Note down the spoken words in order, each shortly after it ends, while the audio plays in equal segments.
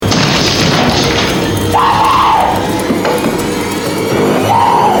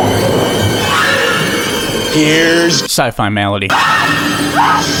Here's Sci-Fi Malady.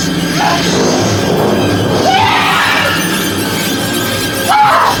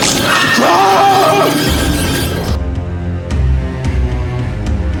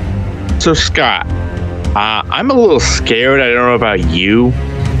 So Scott, I'm a little scared. I don't know about you,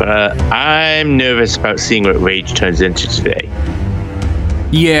 but I'm nervous about seeing what Rage turns into today.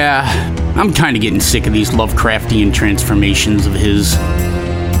 Yeah, I'm kind of getting sick of these Lovecraftian transformations of his.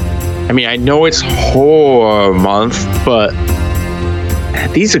 I mean, I know it's horror month, but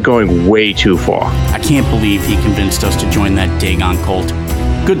these are going way too far. I can't believe he convinced us to join that Dagon cult.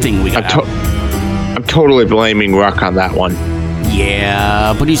 Good thing we got out. I'm totally blaming Ruck on that one.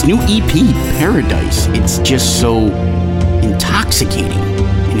 Yeah, but his new EP, Paradise, it's just so intoxicating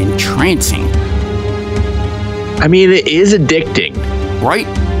and entrancing. I mean, it is addicting. Right?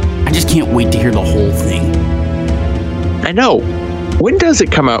 I just can't wait to hear the whole thing. I know. When does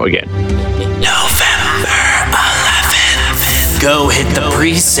it come out again? November 11th. Go hit the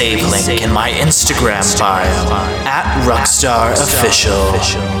pre-save link in my Instagram bio at RuckStarOfficial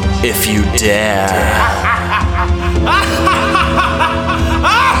if you dare.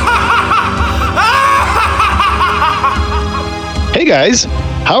 Hey guys,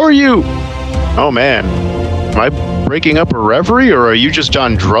 how are you? Oh man, am I breaking up a reverie or are you just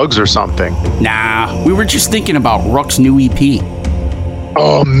on drugs or something? Nah, we were just thinking about Ruck's new EP.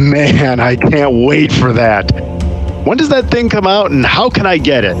 Oh man, I can't wait for that. When does that thing come out and how can I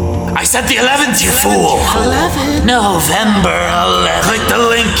get it? I said the 11th, you fool! 11? November 11th. Click the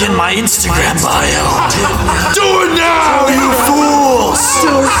link in my Instagram bio. Do it now, you fools!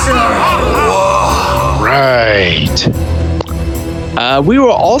 Right. We were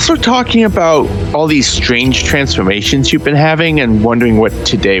also talking about all these strange transformations you've been having and wondering what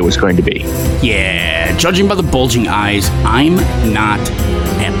today was going to be. Yeah, judging by the bulging eyes, I'm not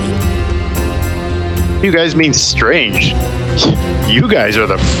happy. You guys mean strange. You guys are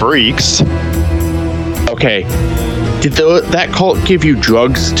the freaks. Okay, did that cult give you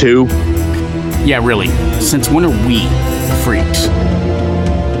drugs too? Yeah, really. Since when are we freaks?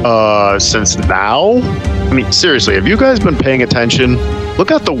 Since now? I mean, seriously, have you guys been paying attention? Look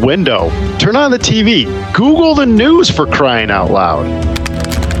out the window. Turn on the TV. Google the news, for crying out loud.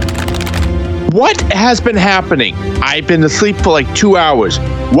 What has been happening? I've been asleep for like 2 hours.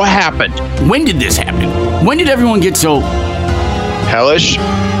 What happened? When did this happen? When did everyone get so... Hellish?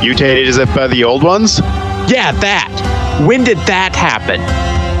 Mutated as if by the old ones? Yeah, that. When did that happen?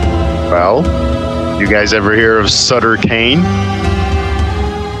 Well, you guys ever hear of Sutter Kane?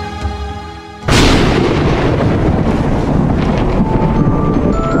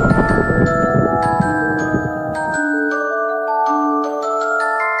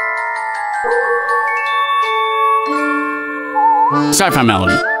 Sci-Fi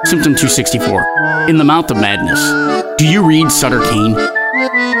Malady, Symptom 264. In the Mouth of Madness. Do you read Sutter Kane?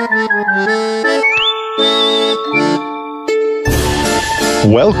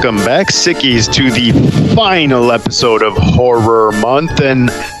 Welcome back, sickies, to the final episode of Horror Month.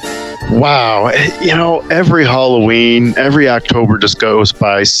 And wow, you know, every Halloween, every October just goes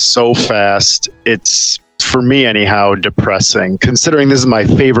by so fast. It's, for me anyhow, depressing, considering this is my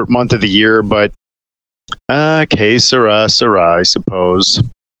favorite month of the year, but que sera, I suppose.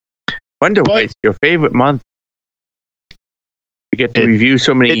 Wonder why it's your favorite month. You get to review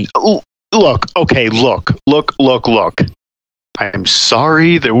so many... Look. I'm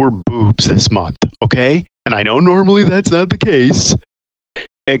sorry there were boobs this month, okay? And I know normally that's not the case.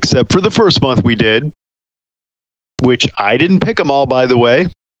 Except for the first month we did. Which I didn't pick them all, by the way.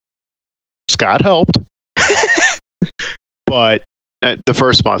 Scott helped. But the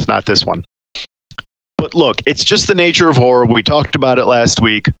first month, not this one. But look, it's just the nature of horror. We talked about it last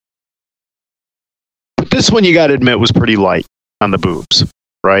week. But this one, you got to admit, was pretty light on the boobs,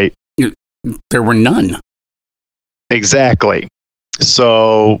 right? There were none. Exactly.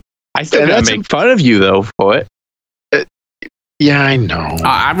 So... I still gotta make fun of you, though, for it. Yeah, I know.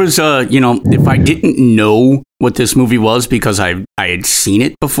 I was, if I didn't know what this movie was because I had seen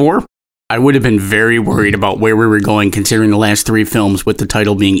it before, I would have been very worried about where we were going, considering the last 3 films with the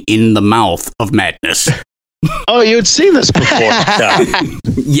title being In the Mouth of Madness. Oh, you had seen this before.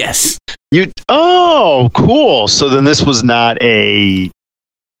 Yes. Oh, cool. So then this was not a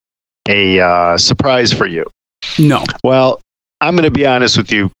surprise for you. No. Well, I'm going to be honest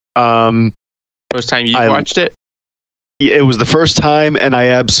with you. First time you watched it? It was the first time, and I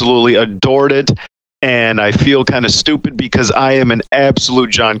absolutely adored it. And I feel kind of stupid because I am an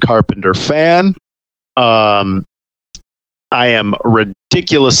absolute John Carpenter fan. I am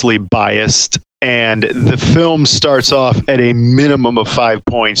ridiculously biased, and the film starts off at a minimum of 5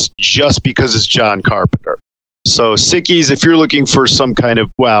 points just because it's John Carpenter. So, Sickies, if you're looking for some kind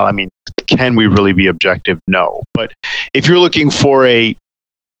of, well, I mean, can we really be objective? No. But if you're looking for a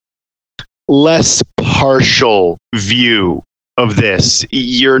less partial view of this,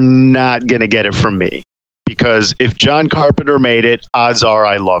 you're not going to get it from me. Because if John Carpenter made it, odds are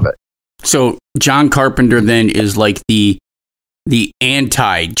I love it. So John Carpenter then is like the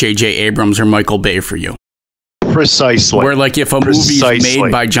anti J.J. Abrams or Michael Bay for you. Precisely. Where like if a movie is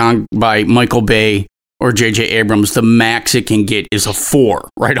made by Michael Bay or J.J. Abrams, the max it can get is a 4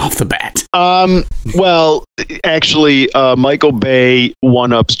 right off the bat. Well, actually, Michael Bay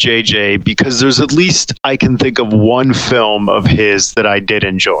one-ups J.J. because there's at least I can think of one film of his that I did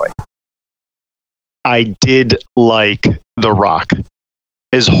enjoy. I did like The Rock.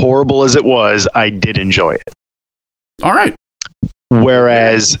 As horrible as it was, I did enjoy it. All right.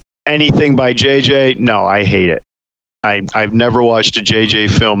 Whereas anything by JJ, no, I hate it. I've never watched a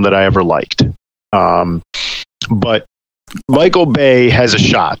JJ film that I ever liked. But Michael Bay has a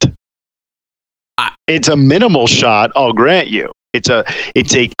shot. It's a minimal shot, I'll grant you. It's a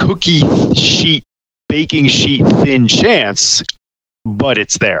baking sheet thin chance, but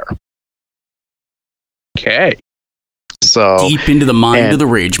it's there. Okay. So deep into the mind of the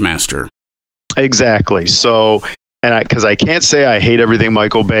Rage Master. Exactly. So, because I can't say I hate everything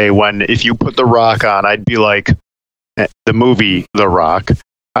Michael Bay. When if you put The Rock on, I'd be like, the movie The Rock.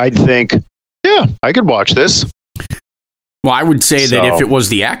 I'd think, yeah, I could watch this. Well, I would say that if it was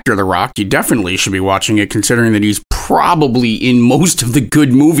the actor The Rock, you definitely should be watching it, considering that he's probably in most of the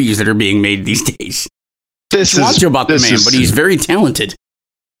good movies that are being made these days. This is the man, but he's very talented.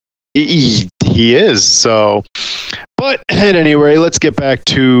 He is. So, but at any rate, let's get back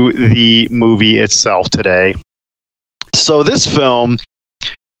to the movie itself today. So this film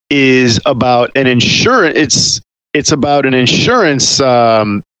is about an insurance. It's about an insurance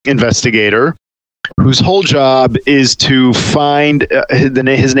investigator whose whole job is to find.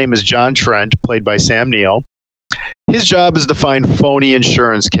 His name is John Trent, played by Sam Neill. His job is to find phony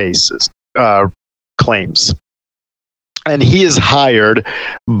insurance claims. And he is hired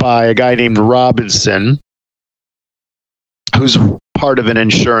by a guy named Robinson, who's part of an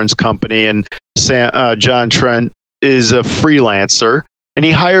insurance company. And John Trent is a freelancer. And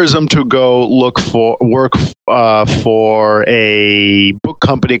he hires him to go work for a book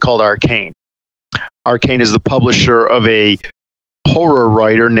company called Arcane. Arcane is the publisher of a horror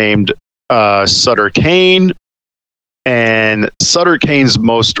writer named Sutter Kane. And Sutter Kane's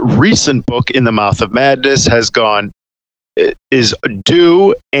most recent book, In the Mouth of Madness, is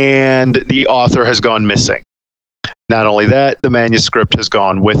due, and the author has gone missing. Not only that, the manuscript has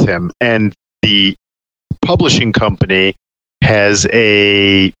gone with him, and the publishing company has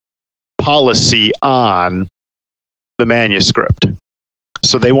a policy on the manuscript.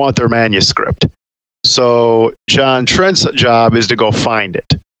 So they want their manuscript. So John Trent's job is to go find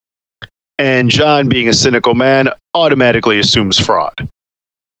it. And John, being a cynical man, automatically assumes fraud,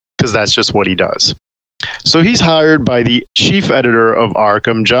 because that's just what he does. So he's hired by the chief editor of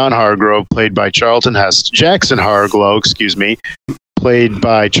Arkham, John Hargrove, played by Jackson Harglow, played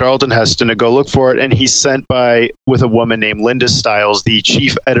by Charlton Heston, to go look for it. And he's sent with a woman named Linda Stiles, the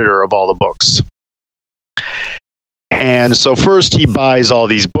chief editor of all the books. And so first he buys all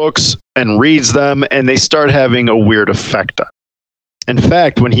these books and reads them, and they start having a weird effect on him. In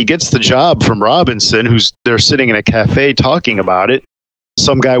fact, when he gets the job from Robinson, they're sitting in a cafe talking about it,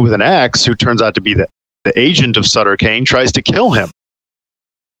 some guy with an axe, who turns out to be the agent of Sutter Kane, tries to kill him.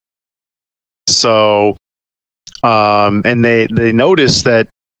 So, and they notice that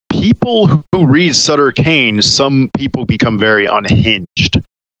people who read Sutter Kane, some people become very unhinged.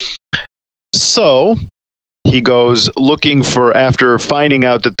 So he goes looking after finding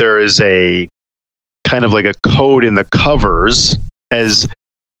out that there is a kind of like a code in the covers as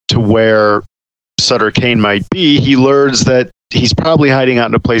to where Sutter Kane might be. He learns that he's probably hiding out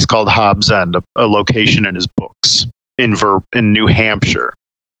in a place called Hobbs End, a location in his books in New Hampshire.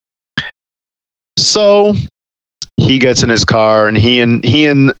 So he gets in his car, and he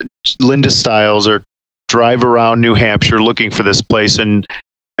and Linda Stiles drive around New Hampshire looking for this place, and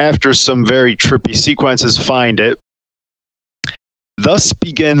after some very trippy sequences, find it. Thus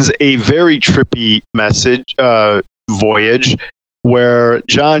begins a very trippy voyage where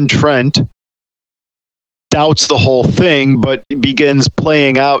John Trent doubts the whole thing, but begins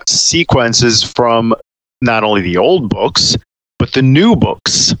playing out sequences from not only the old books, but the new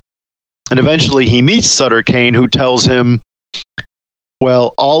books. And eventually he meets Sutter Kane, who tells him,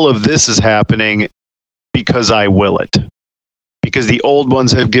 well, all of this is happening because I will it. Because the old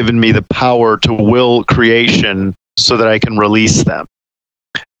ones have given me the power to will creation so that I can release them.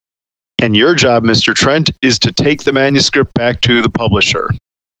 And your job, Mr. Trent, is to take the manuscript back to the publisher.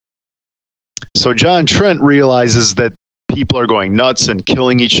 So John Trent realizes that people are going nuts and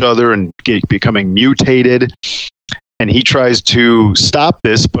killing each other and becoming mutated. And he tries to stop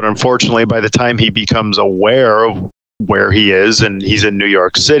this, but unfortunately, by the time he becomes aware of where he is and he's in New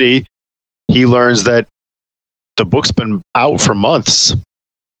York City, he learns that the book's been out for months.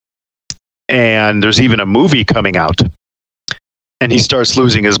 And there's even a movie coming out. And he starts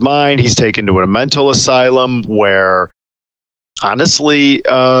losing his mind. He's taken to a mental asylum where, honestly,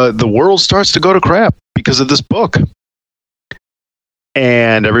 the world starts to go to crap because of this book.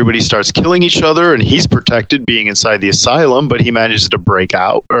 And everybody starts killing each other, and he's protected being inside the asylum, but he manages to break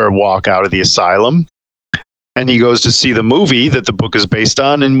out or walk out of the asylum. And he goes to see the movie that the book is based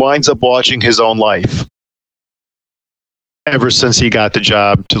on and winds up watching his own life ever since he got the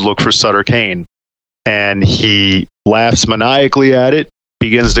job to look for Sutter Kane. And he laughs maniacally at it,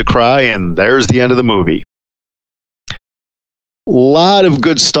 begins to cry, and there's the end of the movie. A lot of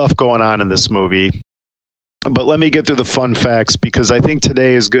good stuff going on in this movie. But let me get through the fun facts, because I think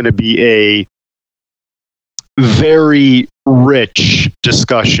today is going to be a very rich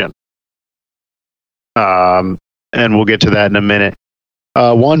discussion. And we'll get to that in a minute.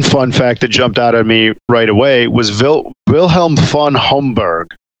 One fun fact that jumped out at me right away was Wilhelm von Homburg,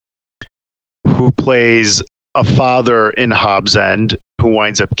 who plays a father in Hobbs End who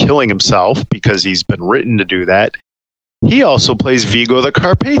winds up killing himself because he's been written to do that. He also plays Vigo the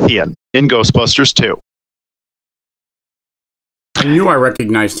Carpathian in Ghostbusters 2. I knew I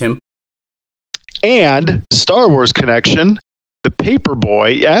recognized him. And Star Wars connection, the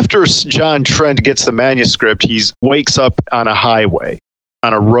paperboy, after John Trent gets the manuscript, he wakes up on a highway,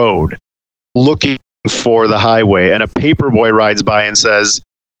 on a road, looking for the highway, and a paperboy rides by and says,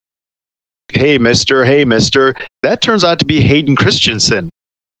 hey, mister, that turns out to be Hayden Christensen.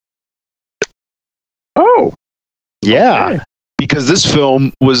 Oh. Yeah. Okay. Because this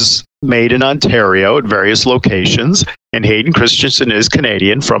film was made in Ontario at various locations, and Hayden Christensen is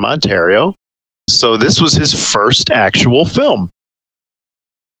Canadian from Ontario. So this was his first actual film.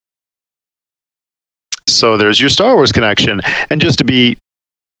 So there's your Star Wars connection. And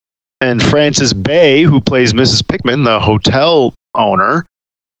and Frances Bay, who plays Mrs. Pickman, the hotel owner,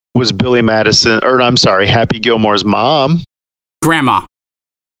 was Happy Gilmore's mom. Grandma.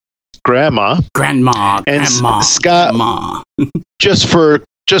 And Scott, grandma. just for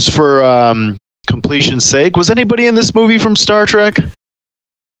completion's sake, was anybody in this movie from Star Trek?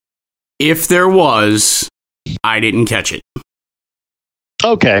 If there was, I didn't catch it.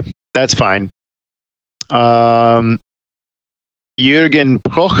 Okay, that's fine. Jürgen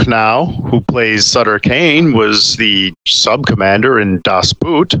Prochnow, who plays Sutter Kane, was the sub-commander in Das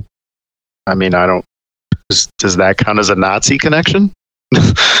Boot. I mean, does that count as a Nazi connection?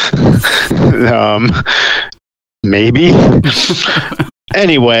 Maybe.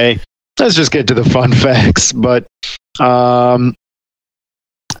 Anyway, let's just get to the fun facts. But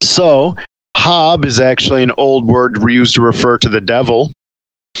so Hob is actually an old word used to refer to the devil.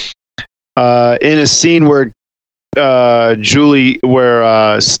 In a scene where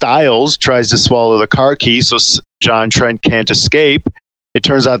Stiles tries to swallow the car key, so John Trent can't escape. It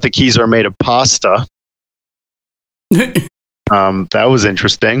turns out the keys are made of pasta. That was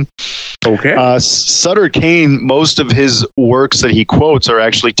interesting. Okay. Sutter Kane, most of his works that he quotes are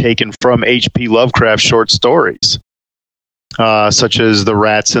actually taken from H.P. Lovecraft short stories, such as The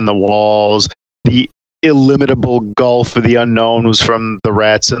Rats in the Walls. The illimitable gulf of the unknown was from The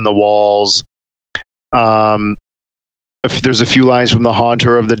Rats in the Walls. There's a few lines from The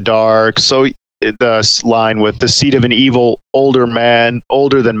Haunter of the Dark. So the line with the seed of an evil older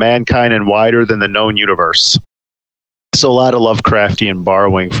than mankind and wider than the known universe. So a lot of Lovecraftian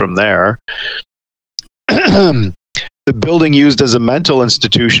borrowing from there. The building used as a mental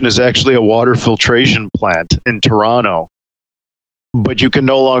institution is actually a water filtration plant in Toronto. But you can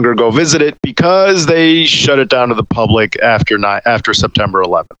no longer go visit it because they shut it down to the public after September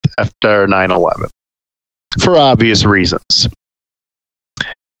 11th, after 9/11, for obvious reasons.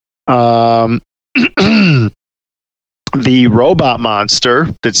 The robot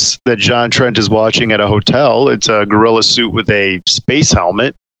monster that John Trent is watching at a hotel, it's a gorilla suit with a space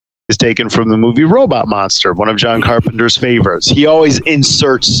helmet, is taken from the movie Robot Monster, one of John Carpenter's favorites. He always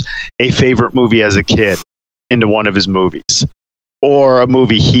inserts a favorite movie as a kid into one of his movies, or a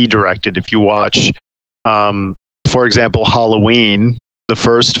movie he directed. If you watch, for example, Halloween, the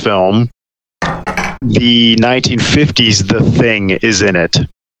first film, the 1950s The Thing is in it.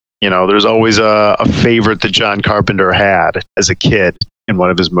 You know, there's always a favorite that John Carpenter had as a kid in one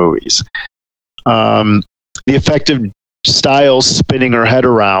of his movies. The effective Stiles spinning her head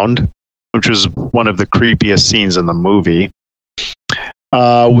around which was one of the creepiest scenes in the movie,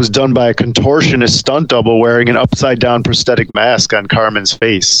 was done by a contortionist stunt double wearing an upside-down prosthetic mask on Carmen's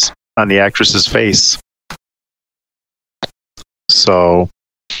face, on the actress's face. So,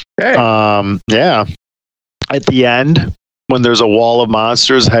 yeah. At the end, when there's a wall of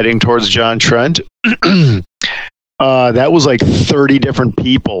monsters heading towards John Trent, that was like 30 different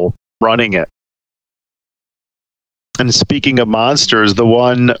people running it. And speaking of monsters, the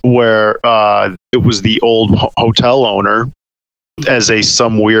one where it was the old hotel owner as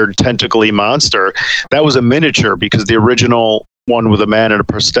some weird tentacly monster, that was a miniature because the original one with a man in a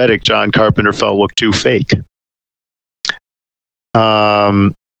prosthetic, John Carpenter felt looked too fake.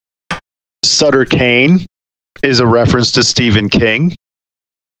 Sutter Kane is a reference to Stephen King,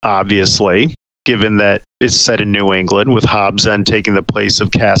 obviously, given that it's set in New England with Hobbs End taking the place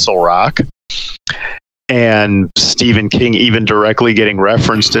of Castle Rock. And Stephen King even directly getting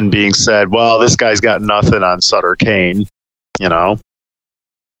referenced and being said, well, this guy's got nothing on Sutter Kane, you know.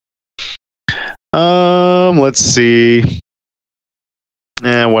 Let's see.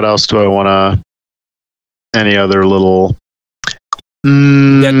 And what else do I want to... Any other little...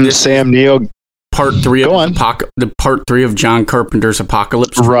 Sam Neill... Part 3 of the Part 3 of John Carpenter's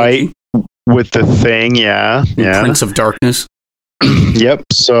Apocalypse trilogy. Right, with the Thing, yeah. Prince of Darkness. Yep,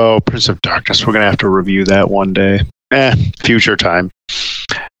 so Prince of Darkness, we're going to have to review that one day. Future time.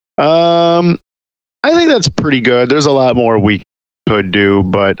 I think that's pretty good. There's a lot more we could do,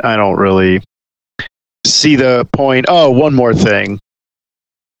 but I don't really see the point. Oh, one more thing.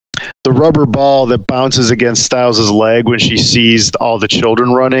 The rubber ball that bounces against Stiles' leg when she sees all the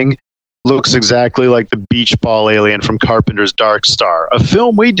children running looks exactly like the beach ball alien from Carpenter's Dark Star, a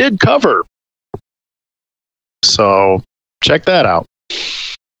film we did cover. So check that out.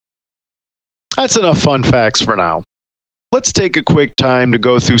 That's enough fun facts for now. Let's take a quick time to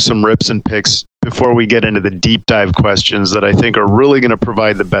go through some rips and picks before we get into the deep dive questions that I think are really going to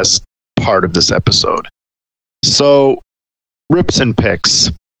provide the best part of this episode. So, rips and picks.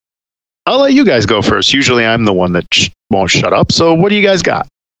 I'll let you guys go first. Usually I'm the one that won't shut up. So what do you guys got?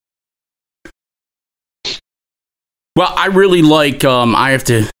 Well, I really like, I have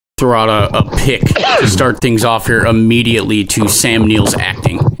to throw out a pick to start things off here immediately to Sam Neill's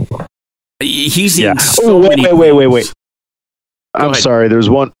acting. He's in Wait. I'm sorry. There's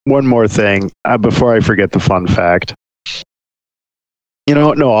one more thing before I forget the fun fact. You know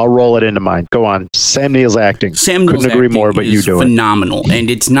what? No, I'll roll it into mine. Go on. Sam Neill's acting. Sam Neill's couldn't agree more, but you do it. Phenomenal. And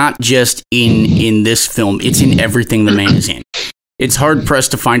it's not just in this film. It's in everything the man is in. It's hard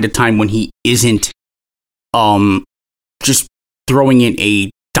pressed to find a time when he isn't just throwing in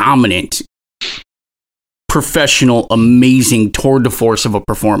a dominant, professional, amazing tour de force of a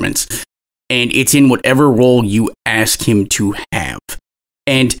performance. And it's in whatever role you ask him to have.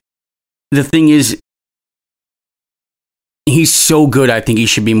 And the thing is, he's so good, I think he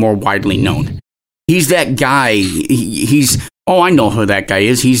should be more widely known. He's that guy. I know who that guy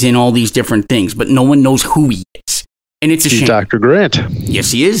is. He's in all these different things, but no one knows who he is. And it's a shame. He's Dr. Grant. Yes,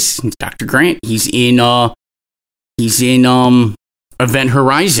 he is. He's Dr. Grant. He's in Event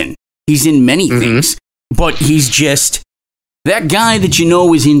Horizon. He's in many things, but he's just that guy that you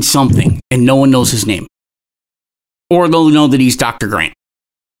know is in something and no one knows his name. Or they'll know that he's Dr. Grant.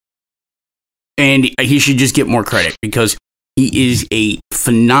 And he should just get more credit because he is a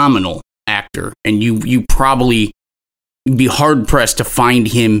phenomenal actor. And you probably be hard pressed to find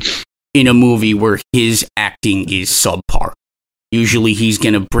him in a movie where his acting is subpar. Usually he's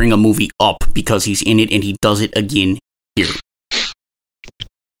going to bring a movie up because he's in it, and he does it again here.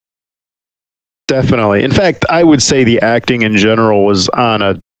 Definitely. In fact, I would say the acting in general was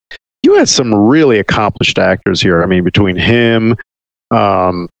you had some really accomplished actors here. I mean, between him, Lutko,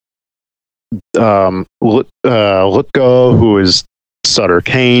 who is Sutter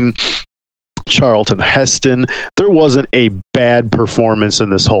Kane, Charlton Heston, there wasn't a bad performance in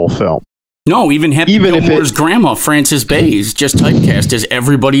this whole film. No, even Gilmore's grandma, Frances Bay, is just typecast as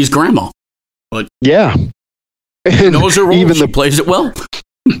everybody's grandma. But yeah, knows her role. She plays it well.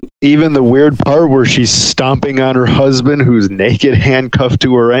 Even the weird part where she's stomping on her husband, who's naked, handcuffed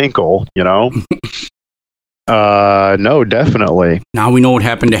to her ankle. You know. No, definitely. Now we know what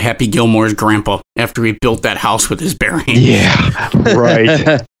happened to Happy Gilmore's grandpa after he built that house with his bare hands. Yeah,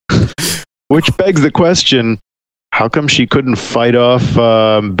 right. Which begs the question, how come she couldn't fight off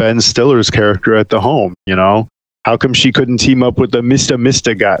Ben Stiller's character at the home, you know? How come she couldn't team up with the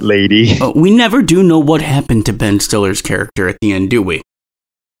Mr. Got lady? We never do know what happened to Ben Stiller's character at the end, do we?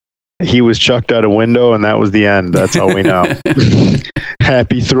 He was chucked out a window, and that was the end. That's all we know.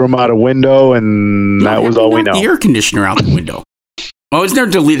 Happy threw him out a window, and that was all we know. The air conditioner out the window. Oh,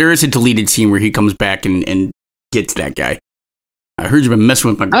 isn't there is a deleted scene where he comes back and gets that guy. I heard you've been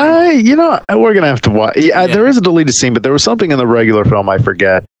messing with my grandma. We're going to have to watch. Yeah, there is a deleted scene, but there was something in the regular film I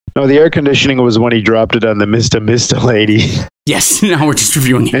forget. No, the air conditioning was when he dropped it on the Mr. Lady. Yes, now we're just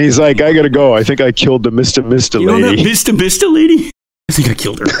reviewing it. And he's like, I got to go. I think I killed the Mr. You know Lady. that Mr. Lady? I think I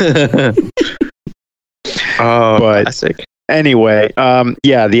killed her. But classic. anyway,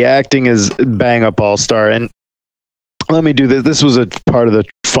 the acting is bang up all-star. And let me do this. This was a part of the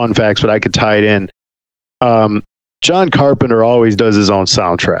fun facts, but I could tie it in. John Carpenter always does his own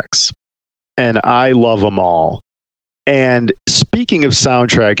soundtracks, and I love them all. And speaking of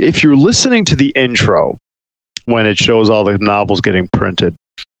soundtrack, if you're listening to the intro when it shows all the novels getting printed,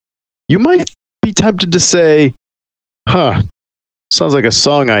 you might be tempted to say, sounds like a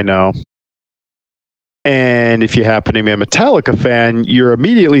song I know. And if you happen to be a Metallica fan, you're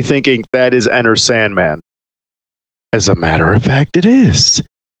immediately thinking that is Enter Sandman. As a matter of fact, it is.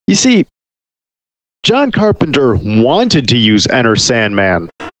 You see, John Carpenter wanted to use Enter Sandman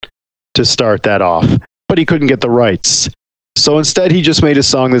to start that off, but he couldn't get the rights. So instead, he just made a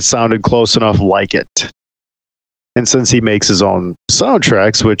song that sounded close enough like it. And since he makes his own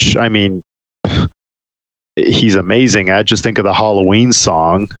soundtracks, which, I mean, he's amazing at, just think of the Halloween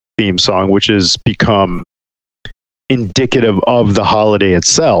theme song, which has become indicative of the holiday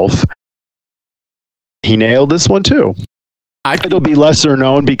itself. He nailed this one too. It'll be lesser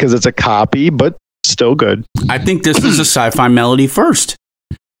known because it's a copy, but still good. I think this is a sci-fi melody first.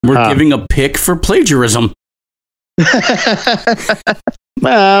 We're giving a pick for plagiarism.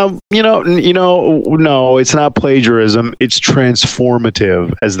 No, it's not plagiarism. It's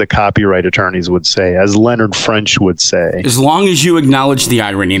transformative, as the copyright attorneys would say, as Leonard French would say. As long as you acknowledge the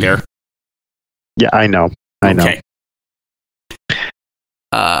irony there. Yeah, I know. Okay.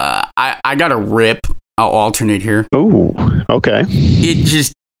 I got a rip. I'll alternate here. Ooh, okay.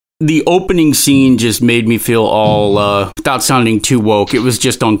 The opening scene just made me feel all, without sounding too woke, it was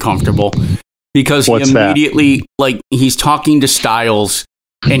just uncomfortable. Because he immediately, he's talking to Styles,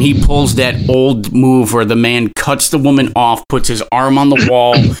 and he pulls that old move where the man cuts the woman off, puts his arm on the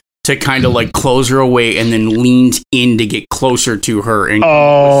wall to kind of close her away, and then leans in to get closer to her. And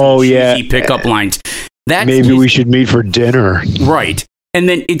cheesy pickup lines. Maybe we should meet for dinner. Right. And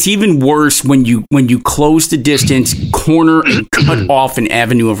then it's even worse when you close the distance, corner, and cut off an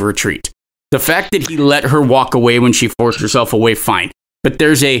avenue of retreat. The fact that he let her walk away when she forced herself away, fine. But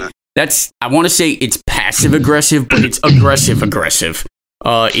I want to say it's passive aggressive, but it's aggressive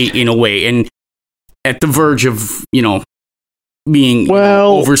in a way. And at the verge of, being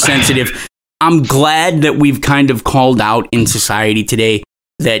oversensitive, I'm glad that we've kind of called out in society today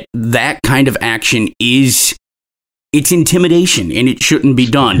that kind of action it's intimidation, and it shouldn't be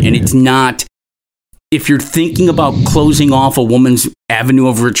done. And it's not, if you're thinking about closing off a woman's avenue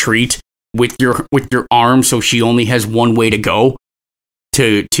of retreat with your arm so she only has one way to go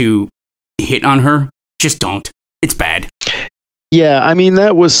to hit on her, just don't. It's bad. Yeah, I mean,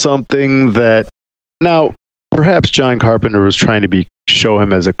 that was something that, now, perhaps John Carpenter was trying to show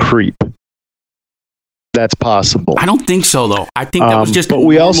him as a creep. That's possible. I don't think so, though. I think that was just. But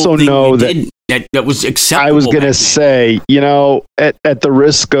we also know that was acceptable. I was going to say, at the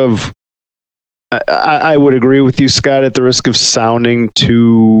risk of, I would agree with you, Scott. At the risk of sounding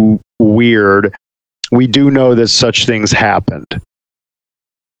too weird, we do know that such things happened,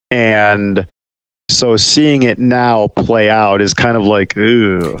 and so seeing it now play out is kind of like,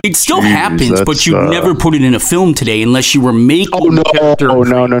 ugh. It still happens, but you never put it in a film today unless you were making the character. Oh,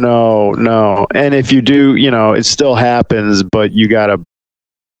 no. And if you do, it still happens, but you gotta,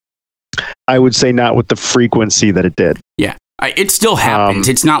 I would say, not with the frequency that it did. Yeah. It still happens.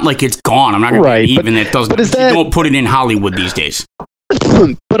 It's not like it's gone. I'm not going to even it doesn't. But you don't put it in Hollywood these days.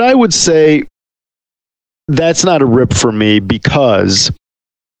 But I would say that's not a rip for me because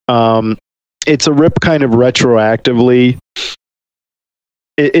it's a rip kind of retroactively.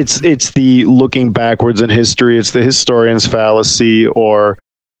 It's the looking backwards in history. It's the historian's fallacy, or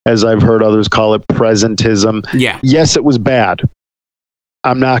as I've heard others call it, presentism. Yeah. Yes, it was bad.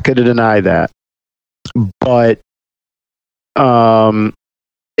 I'm not going to deny that. But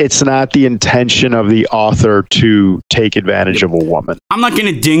it's not the intention of the author to take advantage of a woman. I'm not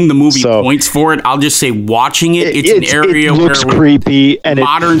going to ding the movie points for it. I'll just say watching it's an area it looks where creepy and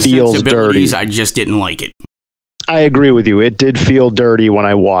modern it feels sensibilities, dirty. I just didn't like it. I agree with you. It did feel dirty when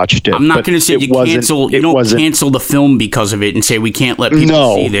I watched it. I'm not going to say you don't cancel the film because of it and say we can't let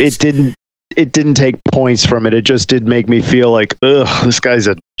people see this. It didn't take points from it. It just did make me feel like, ugh, this guy's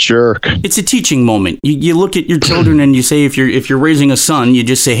a jerk. It's a teaching moment. You look at your children and you say, if you're raising a son, you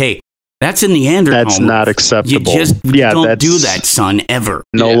just say, hey, That's in the Neanderthal. That's not acceptable. You don't do that, son, ever.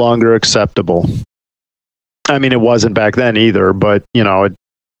 No longer acceptable. I mean, it wasn't back then either, but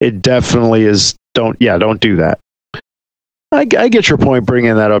it definitely is. Don't do that. I get your point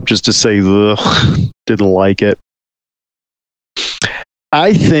bringing that up just to say, ugh, didn't like it.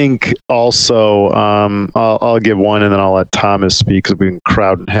 I think also, I'll give one and then I'll let Thomas speak because we've been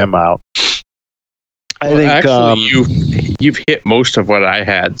crowding him out. I think actually you've hit most of what I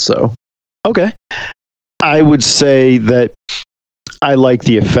had, so. Okay. I would say that I like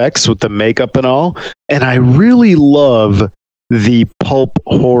the effects with the makeup and all, and I really love the pulp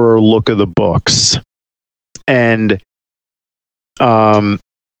horror look of the books. And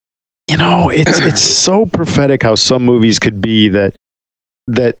it's so prophetic how some movies could be that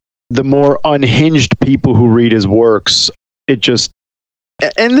the more unhinged people who read his works,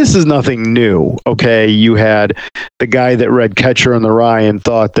 and this is nothing new, okay? You had the guy that read Catcher in the Rye and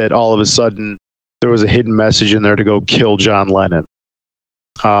thought that all of a sudden there was a hidden message in there to go kill John Lennon.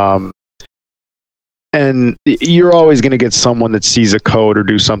 And you're always going to get someone that sees a code or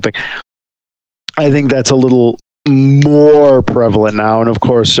do something. I think that's a little more prevalent now. And of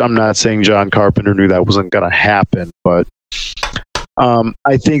course, I'm not saying John Carpenter knew that wasn't going to happen, but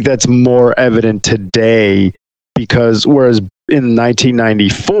I think that's more evident today because whereas in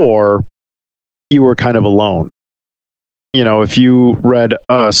 1994, you were kind of alone. If you read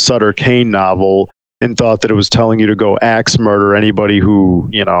a Sutter Kane novel and thought that it was telling you to go axe murder anybody who,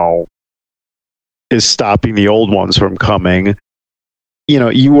 is stopping the old ones from coming,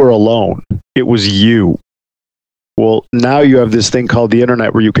 you were alone. It was you. Well, now you have this thing called the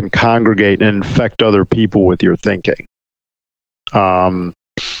internet where you can congregate and infect other people with your thinking.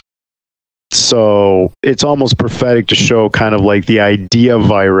 So it's almost prophetic to show kind of like the idea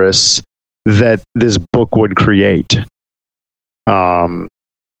virus that this book would create.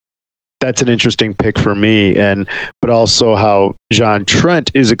 That's an interesting pick for me, but also how John Trent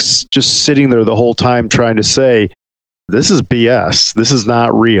is just sitting there the whole time trying to say, this is BS. This is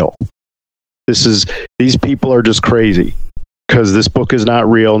not real. These people are just crazy because this book is not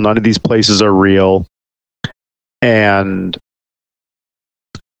real. None of these places are real. And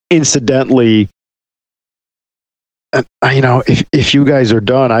incidentally, if you guys are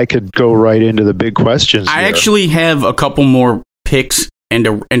done, I could go right into the big questions. I actually have a couple more picks and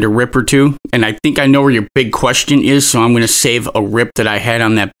a rip or two, and I think I know where your big question is, so I'm going to save a rip that I had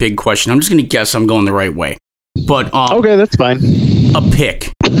on that big question. I'm just going to guess I'm going the right way. But okay, that's fine. A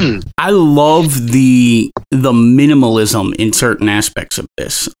pick. I love the minimalism in certain aspects of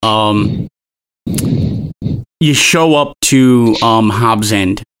this. You show up to Hobbs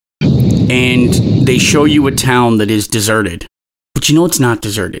End, and they show you a town that is deserted. But it's not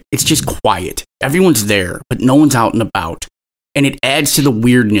deserted. It's just quiet. Everyone's there, but no one's out and about. And it adds to the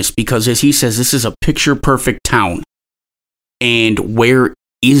weirdness because, as he says, this is a picture-perfect town. And where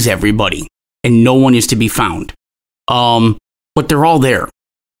is everybody? And no one is to be found. But they're all there.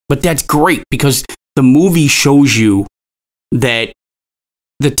 But that's great because the movie shows you that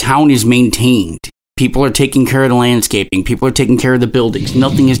the town is maintained. People are taking care of the landscaping. People are taking care of the buildings.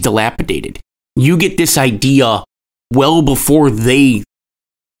 Nothing is dilapidated. You get this idea well before they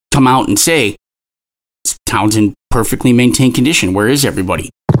come out and say, this town's in perfectly maintained condition. Where is everybody?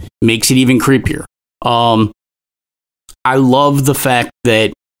 Makes it even creepier. I love the fact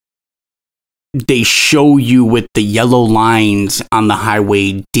that they show you with the yellow lines on the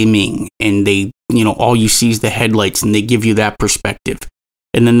highway dimming, and they, all you see is the headlights, and they give you that perspective.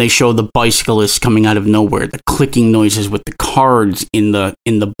 And then they show the bicyclists coming out of nowhere, the clicking noises with the cards in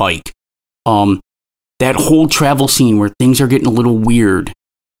the bike. That whole travel scene where things are getting a little weird.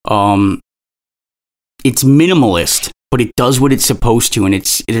 It's minimalist, but it does what it's supposed to, and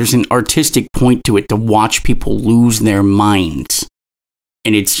there's an artistic point to it to watch people lose their minds.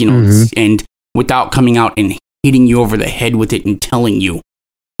 And it's, and without coming out and hitting you over the head with it and telling you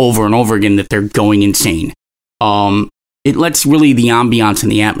over and over again that they're going insane. It lets really the ambiance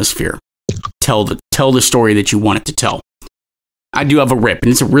and the atmosphere tell the story that you want it to tell. I do have a rip,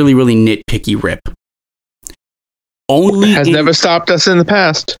 and it's a really, really nitpicky rip. Never stopped us in the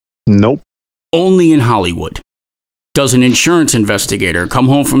past. Nope. Only in Hollywood does an insurance investigator come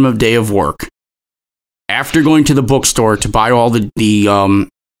home from a day of work after going to the bookstore to buy all the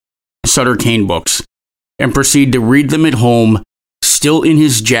Sutter Kane books and proceed to read them at home, still in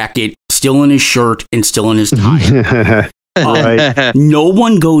his jacket, still in his shirt, and still in his tie. Right. No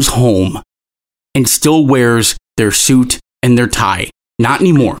one goes home and still wears their suit and their tie. Not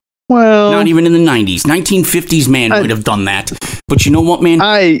anymore. Well, not even in the 90s. 1950s man would have done that. But you know what, man?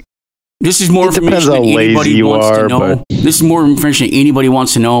 This is more information than anybody wants to know. This is more information than anybody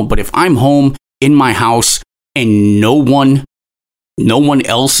wants to know. But if I'm home in my house and no one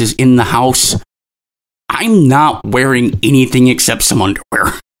else is in the house, I'm not wearing anything except some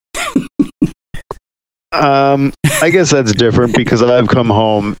underwear. I guess that's different because I've come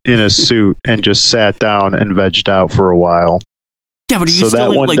home in a suit and just sat down and vegged out for a while. Yeah, but are you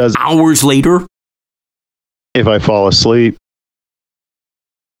still like hours later? If I fall asleep.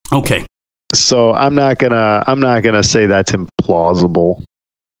 Okay. So I'm not gonna say that's implausible.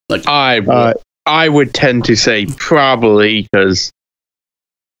 Like I would tend to say probably because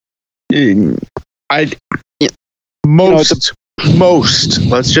most,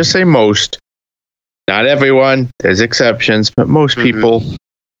 let's just say most, not everyone, there's exceptions, but most people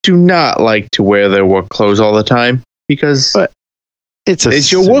do not like to wear their work clothes all the time because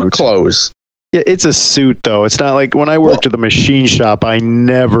it's your work clothes. Yeah, it's a suit though. It's not like when I worked at the machine shop, I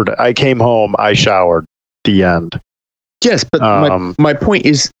came home, I showered, the end. Yes, but my point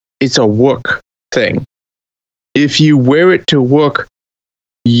is it's a work thing. If you wear it to work,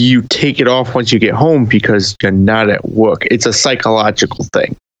 you take it off once you get home because you're not at work. It's a psychological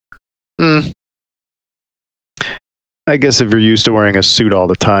thing. I guess if you're used to wearing a suit all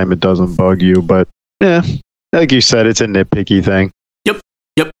the time, it doesn't bug you. But yeah, like you said, it's a nitpicky thing.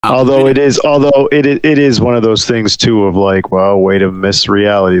 Yep. Although it is one of those things too of like, well, way to miss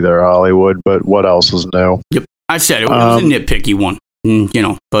reality there, Hollywood. But what else is new? Yep. I said it was a nitpicky one.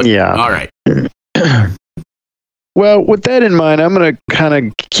 But yeah. All right. Well, with that in mind, I'm going to kind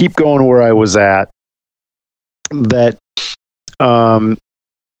of keep going where I was at. That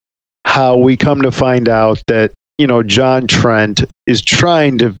how we come to find out that, John Trent is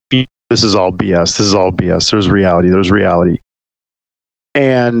trying to be, this is all BS. This is all BS. There's reality.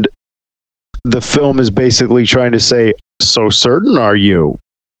 And the film is basically trying to say, so certain are you?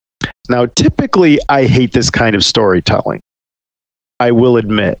 Now, typically, I hate this kind of storytelling. I will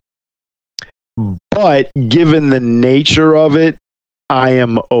admit. But given the nature of it, I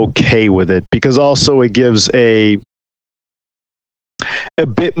am okay with it because also it gives a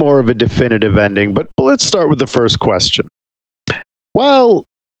bit more of a definitive ending. But let's start with the first question. While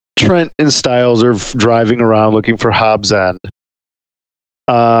Trent and Stiles are driving around looking for Hobbs End,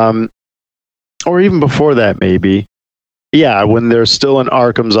 or even before that, maybe, yeah, when they're still in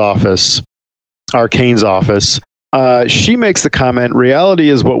Arkane's office, she makes the comment, reality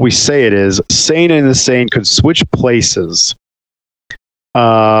is what we say it is. Sane and insane could switch places.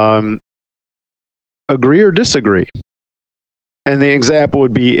 Agree or disagree? And the example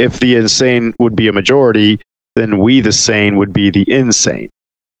would be if the insane would be a majority, then we, the sane, would be the insane.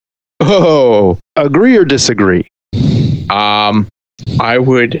 Oh. Agree or disagree? I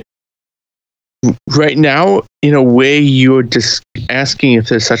would... Right now, in a way, you're just asking if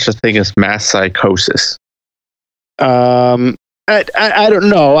there's such a thing as mass psychosis. I don't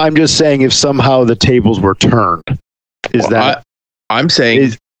know. I'm just saying if somehow the tables were turned. I'm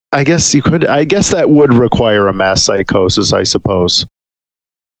saying... I guess you could. I guess that would require a mass psychosis, I suppose.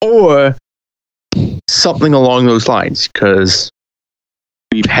 Or something along those lines, because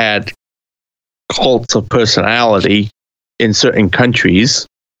we've had cults of personality in certain countries.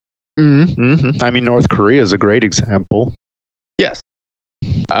 Mm-hmm. I mean, North Korea is a great example. Yes.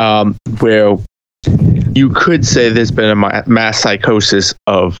 Where you could say there's been a mass psychosis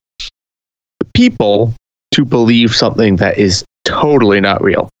of the people to believe something that is totally not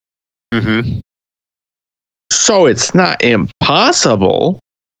real. Mm-hmm. So it's not impossible.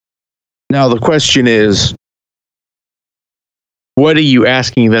 Now the question is, what are you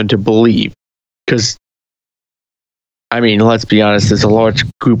asking them to believe? Because, I mean, let's be honest, there's a large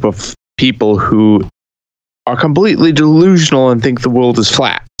group of people who are completely delusional and think the world is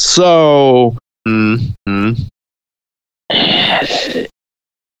flat. So,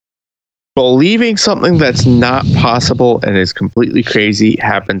 believing something that's not possible and is completely crazy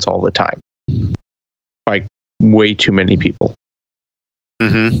happens all the time. By way too many people.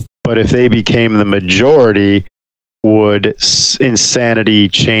 Mm-hmm. But if they became the majority, would insanity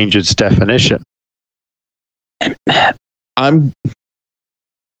change its definition?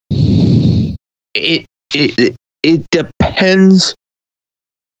 It depends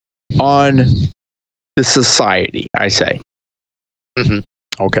on the society, I say. Mm-hmm.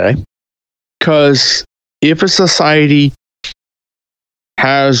 Okay. Because if a society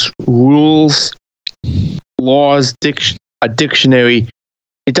has rules, laws, a dictionary,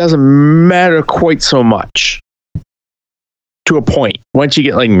 it doesn't matter quite so much. To a point. Once you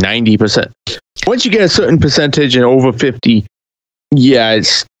get like 90%. Once you get a certain percentage and over 50, yeah,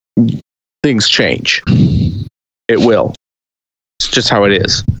 things change. It will. It's just how it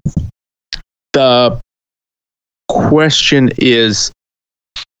is. the question is,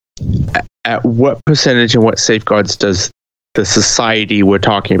 at what percentage and what safeguards does the society we're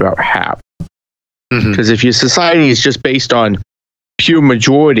talking about have? Because if your society is just based on pure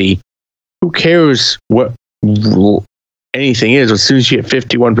majority, who cares what anything is? As soon as you get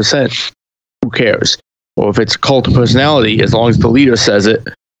 51%, who cares? Or if it's a cult of personality, as long as the leader says it,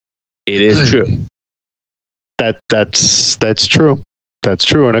 it is true. That's true. That's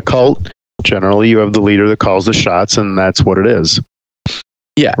true. In a cult, generally you have the leader that calls the shots, and that's what it is.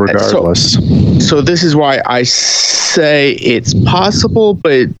 Yeah. Regardless. So this is why I say it's possible,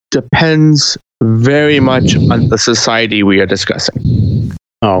 but it depends very much on the society we are discussing.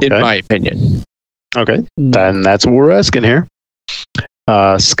 Okay. In my opinion. Okay. Then that's what we're asking here.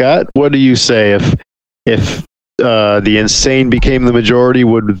 Scott, what do you say if the insane became the majority?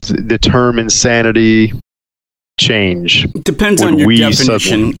 Would the term insanity change? It depends on your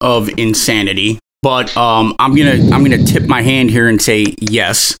definition of insanity, but I'm gonna tip my hand here and say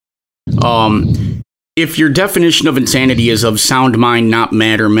yes. If your definition of insanity is of sound mind, not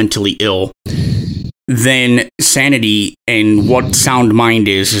mad or mentally ill, then sanity and what sound mind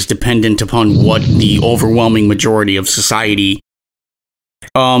is dependent upon what the overwhelming majority of society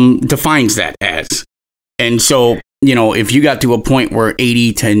defines that as. And so, if you got to a point where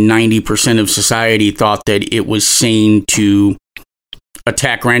 80 to 90% of society thought that it was sane to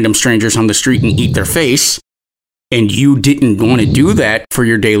attack random strangers on the street and eat their face, and you didn't want to do that for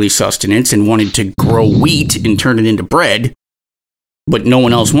your daily sustenance and wanted to grow wheat and turn it into bread, but no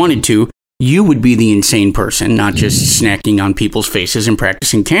one else wanted to, you would be the insane person, not just snacking on people's faces and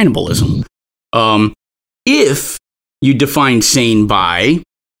practicing cannibalism. If you define sane by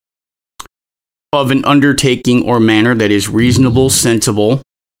of an undertaking or manner that is reasonable, sensible,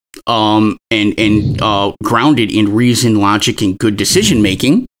 and grounded in reason, logic, and good decision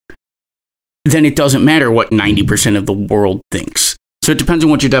making, then it doesn't matter what 90% of the world thinks. So it depends on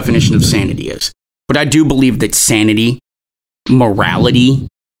what your definition of sanity is. But I do believe that sanity, morality,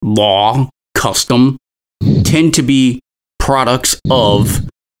 law, custom tend to be products of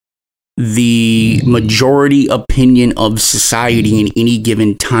the majority opinion of society in any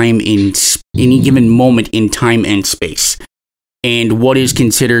given time, in any given moment in time and space. And what is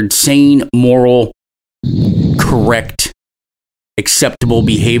considered sane, moral, correct, acceptable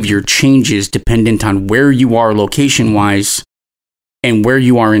behavior changes dependent on where you are location-wise and where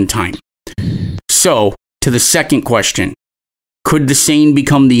you are in time. So, to the second question, could the sane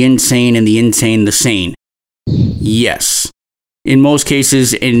become the insane and the insane the sane? Yes. In most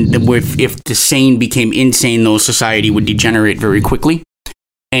cases, if the sane became insane, though, society would degenerate very quickly,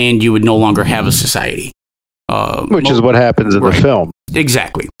 and you would no longer have a society. Which is what happens in the film.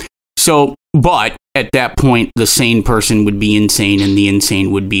 Exactly. So, but at that point, the sane person would be insane, and the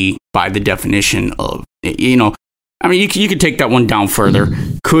insane would be, by the definition of, you could take that one down further.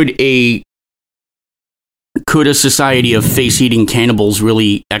 Could a society of face-eating cannibals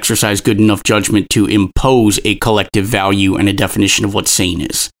really exercise good enough judgment to impose a collective value and a definition of what sane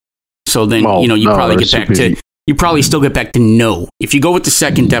is? So then, you probably still get back to no. If you go with the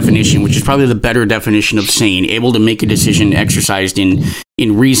second definition, which is probably the better definition of sane, able to make a decision exercised in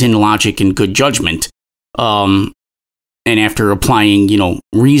reason, logic, and good judgment, and after applying,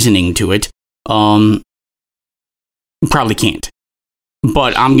 reasoning to it, probably can't.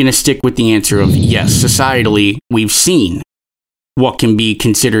 But I'm going to stick with the answer of yes. Societally, we've seen what can be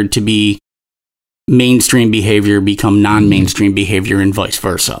considered to be mainstream behavior become non-mainstream behavior and vice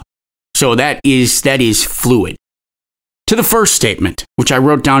versa. So that is fluid. To the first statement, which I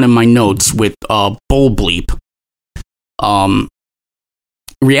wrote down in my notes with bull bleep,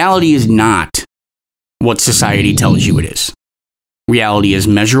 reality is not what society tells you it is. Reality is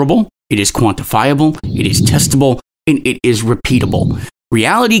measurable, it is quantifiable, it is testable, and it is repeatable.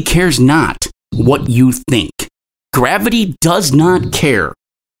 Reality cares not what you think. Gravity does not care.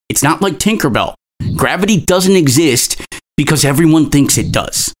 It's not like Tinkerbell. Gravity doesn't exist because everyone thinks it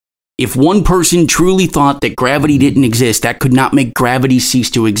does. If one person truly thought that gravity didn't exist, that could not make gravity cease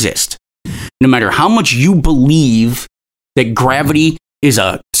to exist. No matter how much you believe that gravity is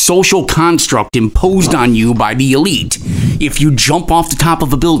a social construct imposed on you by the elite, if you jump off the top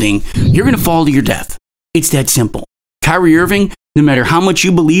of a building, you're going to fall to your death. It's that simple. Kyrie Irving, no matter how much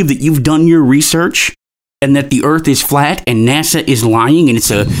you believe that you've done your research and that the earth is flat and NASA is lying and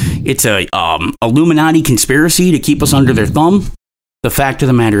it's a Illuminati conspiracy to keep us under their thumb, the fact of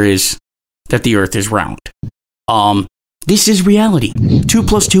the matter is that the earth is round. This is reality. 2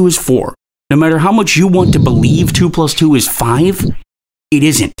 + 2 is 4. No matter how much you want to believe 2 + 2 is 5, it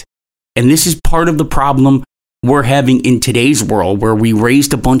isn't. And this is part of the problem we're having in today's world, where we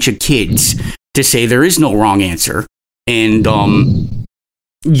raised a bunch of kids to say there is no wrong answer, and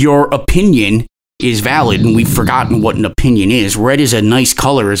your opinion is valid, and we've forgotten what an opinion is. Red is a nice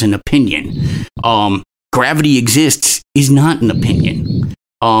color as an opinion. Gravity exists is not an opinion.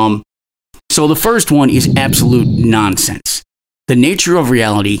 So the first one is absolute nonsense. The nature of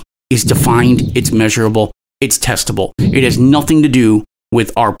reality is defined, it's measurable, it's testable. It has nothing to do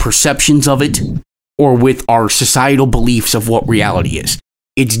with our perceptions of it or with our societal beliefs of what reality is.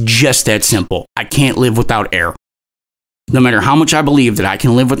 It's just that simple. I can't live without air. No matter how much I believe that I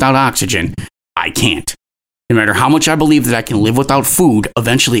can live without oxygen, I can't. No matter how much I believe that I can live without food,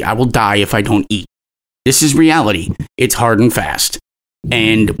 eventually I will die if I don't eat. This is reality. It's hard and fast.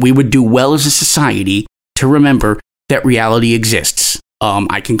 And we would do well as a society to remember that reality exists.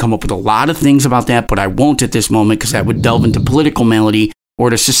 I can come up with a lot of things about that, but I won't at this moment because that would delve into political malady or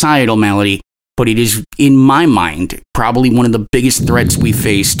to societal malady. But it is, in my mind, probably one of the biggest threats we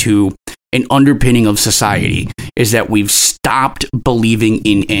face to an underpinning of society is that we've stopped believing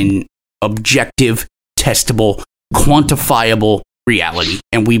in an objective, testable, quantifiable reality.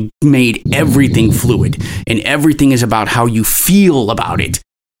 And we made everything fluid. And everything is about how you feel about it.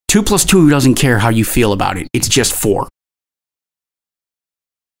 2 + 2 doesn't care how you feel about it. It's just 4.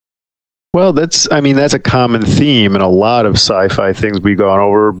 Well, that's a common theme in a lot of sci-fi things we've gone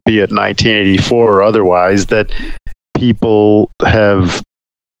over, be it 1984 or otherwise, that people have,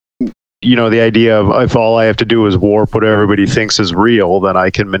 the idea of if all I have to do is warp what everybody thinks is real, then I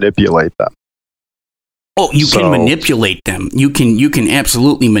can manipulate them. Oh, you can manipulate them. You can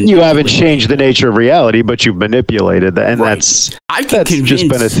absolutely manipulate. You haven't changed the nature of reality, but you've manipulated that, and right. That's just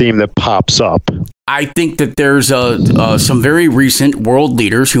been a theme that pops up. I think that there's some very recent world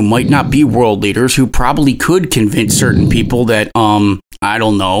leaders who might not be world leaders who probably could convince certain people that I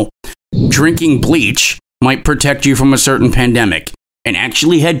don't know, drinking bleach might protect you from a certain pandemic, and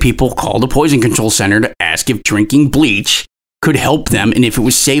actually had people call the Poison Control Center to ask if drinking bleach could help them and if it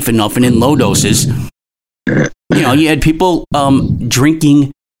was safe enough and in low doses. You had people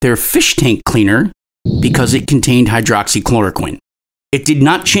drinking their fish tank cleaner because it contained hydroxychloroquine. It did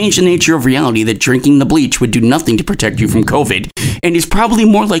not change the nature of reality that drinking the bleach would do nothing to protect you from COVID and is probably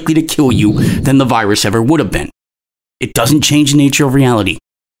more likely to kill you than the virus ever would have been. It doesn't change the nature of reality.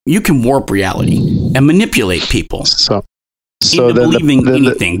 You can warp reality and manipulate people into believing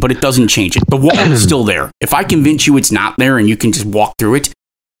anything, but it doesn't change it. The wall is still there. If I convince you it's not there and you can just walk through it,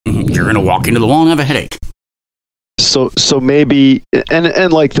 you're going to walk into the wall and have a headache. So maybe,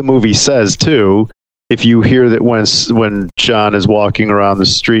 and like the movie says too, if you hear that when John is walking around the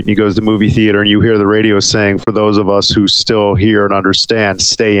street and he goes to the movie theater and you hear the radio saying, for those of us who still hear and understand,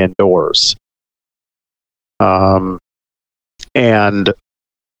 stay indoors. And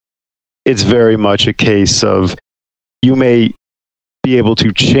it's very much a case of you may be able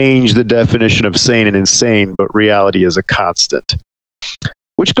to change the definition of sane and insane, but reality is a constant.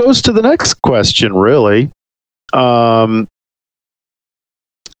 Which goes to the next question, really.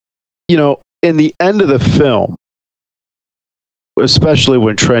 In the end of the film, especially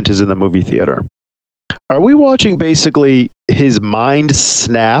when Trent is in the movie theater, are we watching basically his mind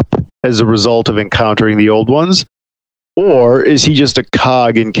snap as a result of encountering the old ones? Or is he just a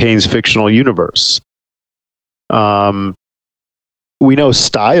cog in Kane's fictional universe? We know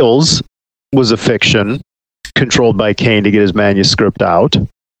Styles was a fiction controlled by Kane to get his manuscript out.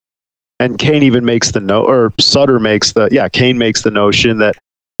 And Kane even makes Kane makes the notion that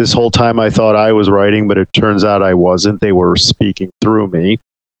this whole time I thought I was writing, but it turns out I wasn't. They were speaking through me.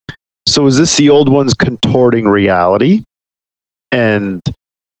 So is this the old ones contorting reality? And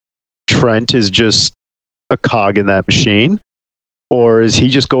Trent is just a cog in that machine? Or is he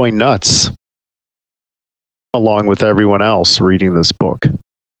just going nuts along with everyone else reading this book?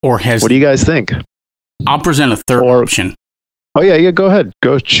 What do you guys think? I'll present a third option. Oh, yeah, go ahead.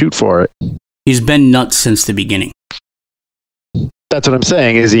 Go shoot for it. He's been nuts since the beginning. That's what I'm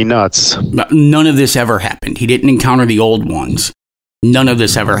saying. Is he nuts? None of this ever happened. He didn't encounter the old ones. None of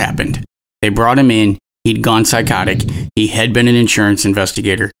this ever happened. They brought him in. He'd gone psychotic. He had been an insurance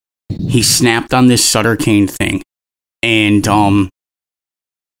investigator. He snapped on this Sutter Kane thing. And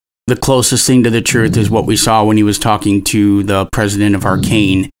the closest thing to the truth is what we saw when he was talking to the president of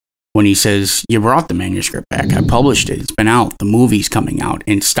Arcane, when he says, you brought the manuscript back. I published it. It's been out. The movie's coming out.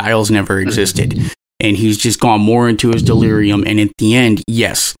 And Styles never existed. And he's just gone more into his delirium. And at the end,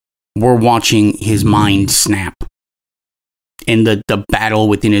 yes, we're watching his mind snap. And the battle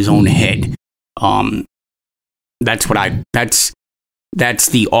within his own head. That's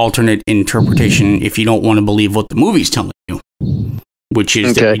the alternate interpretation if you don't want to believe what the movie's telling you. which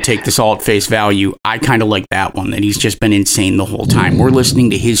is that we take this all at face value. I kind of like that one, that he's just been insane the whole time. We're listening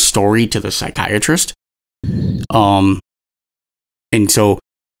to his story to the psychiatrist. And so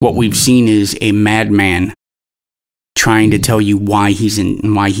what we've seen is a madman trying to tell you why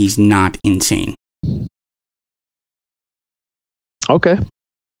he's not insane. Okay.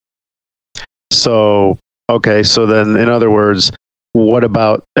 So then, in other words, what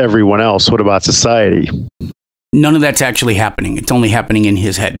about everyone else? What about society? None of that's actually happening. It's only happening in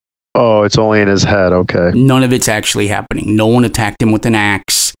his head. Oh, it's only in his head. Okay. None of it's actually happening. No one attacked him with an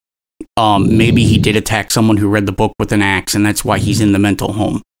axe. Maybe he did attack someone who read the book with an axe, and that's why he's in the mental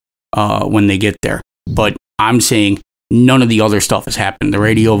home when they get there. But I'm saying none of the other stuff has happened. The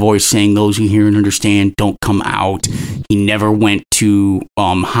radio voice saying, "Those who hear and understand don't come out." He never went to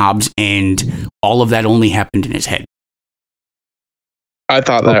Hobbs End. All of that only happened in his head. I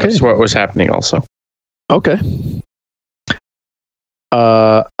thought that was what was happening also. Okay.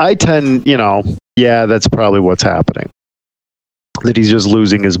 I tend, that's probably what's happening. That he's just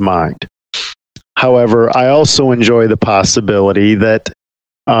losing his mind. However, I also enjoy the possibility that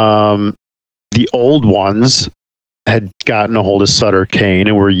the old ones had gotten a hold of Sutter Kane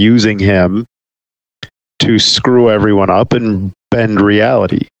and were using him to screw everyone up and bend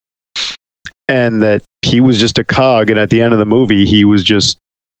reality. And that he was just a cog, and at the end of the movie, he was just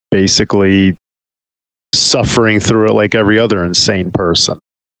basically suffering through it like every other insane person.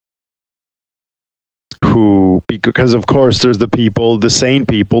 Because of course there's the sane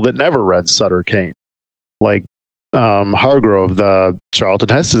people that never read Sutter Kane. Like Hargrove, the Charlton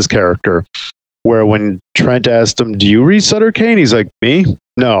Heston's character, where when Trent asked him, "Do you read Sutter Kane?" He's like, "Me?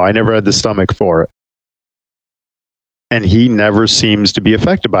 No, I never had the stomach for it." And he never seems to be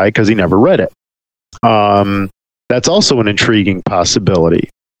affected by it because he never read it. That's also an intriguing possibility.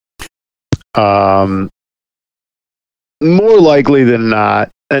 More likely than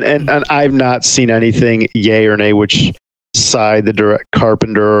not, and I've not seen anything yay or nay which side the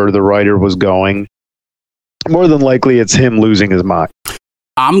Carpenter or the writer was going. More than likely, it's him losing his mind.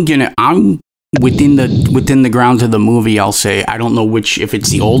 I'm within the grounds of the movie. I'll say I don't know if it's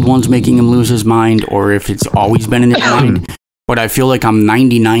the old ones making him lose his mind or if it's always been in his mind. But I feel like I'm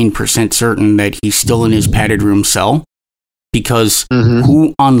 99% certain that he's still in his padded room cell because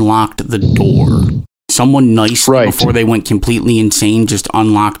who unlocked the door? Someone nice before they went completely insane just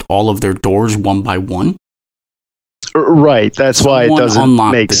unlocked all of their doors one by one. Right. That's why it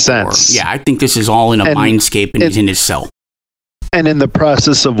doesn't make sense. Yeah, I think this is all in a mindscape and he's in his cell. And in the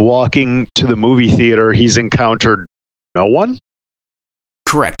process of walking to the movie theater, he's encountered no one?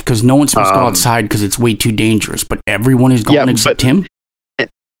 Correct, because no one's supposed to go outside because it's way too dangerous, but everyone is going except him.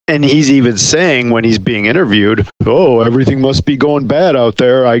 And he's even saying when he's being interviewed, "Oh, everything must be going bad out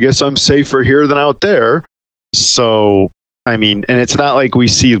there. I guess I'm safer here than out there." So, I mean, and it's not like we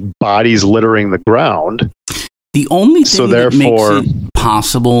see bodies littering the ground. The only thing that makes it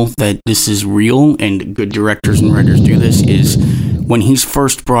possible that this is real, and good directors and writers do this, is when he's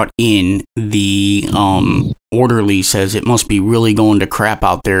first brought in, the orderly says, "It must be really going to crap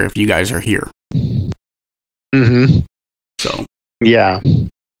out there if you guys are here." Mm-hmm. So. Yeah.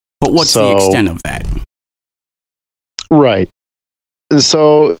 But what's the extent of that? Right.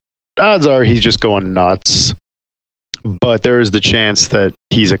 So odds are he's just going nuts. But there is the chance that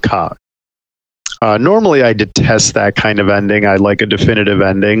he's a cog. Normally I detest that kind of ending. I like a definitive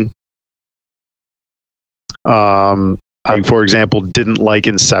ending. I, for example, didn't like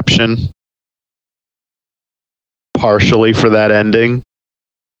Inception. Partially for that ending.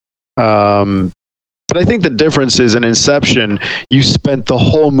 But I think the difference is in Inception, you spent the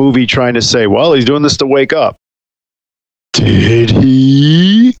whole movie trying to say, well, he's doing this to wake up. Did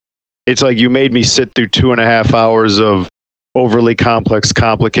he? It's like you made me sit through 2.5 hours of overly complex,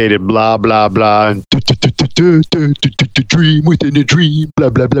 complicated, blah, blah, blah, and dream within a dream, blah,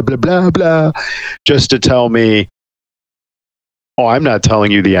 blah, blah, blah, blah, blah, just to tell me, oh, I'm not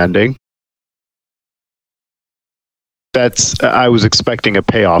telling you the ending. I was expecting a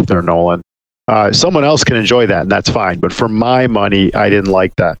payoff there, Nolan. Someone else can enjoy that, and that's fine. But for my money, I didn't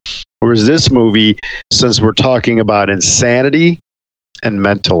like that. Whereas this movie, since we're talking about insanity and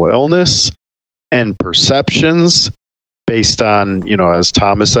mental illness and perceptions based on, as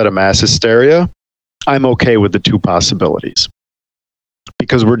Thomas said, a mass hysteria, I'm okay with the two possibilities.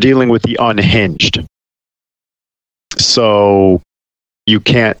 Because we're dealing with the unhinged. So you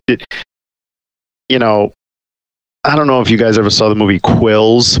can't, I don't know if you guys ever saw the movie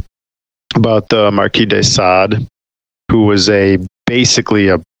Quills, about the Marquis de Sade, who was basically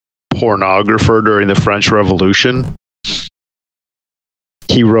a pornographer during the French Revolution.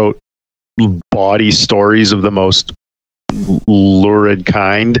 He wrote bawdy stories of the most lurid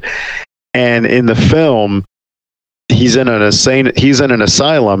kind. And in the film, he's in an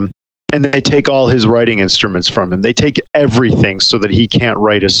asylum, and they take all his writing instruments from him. They take everything so that he can't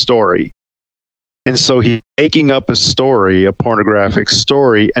write a story. And so he's making up a story, a pornographic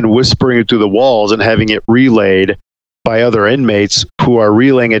story, and whispering it through the walls and having it relayed by other inmates who are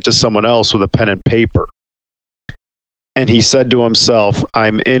relaying it to someone else with a pen and paper. And he said to himself,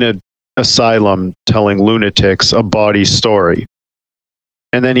 I'm in an asylum telling lunatics a bawdy story.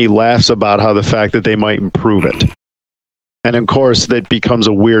 And then he laughs about how the fact that they might improve it. And of course, that becomes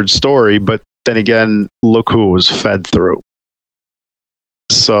a weird story, but then again, look who it was fed through.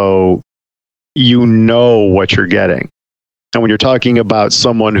 So you know what you're getting. And when you're talking about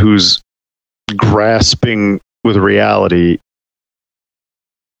someone who's grasping with reality,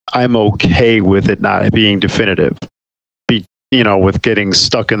 I'm okay with it not being definitive. With getting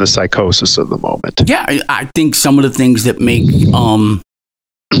stuck in the psychosis of the moment. Yeah, I think some of the things that make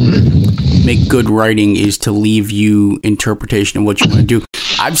good writing is to leave you interpretation of what you want to do.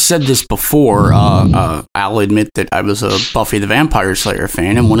 I've said this before. I'll admit that I was a Buffy the Vampire Slayer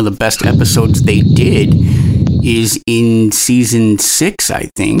fan, and one of the best episodes they did is in season 6, I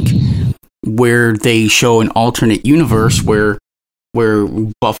think, where they show an alternate universe where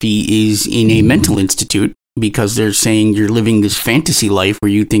Buffy is in a mental institute because they're saying you're living this fantasy life where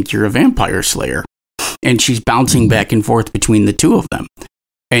you think you're a vampire slayer, and she's bouncing back and forth between the two of them.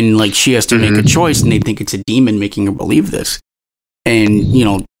 And like she has to make a choice, and they think it's a demon making her believe this.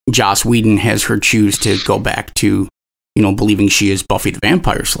 And, Joss Whedon has her choose to go back to, believing she is Buffy the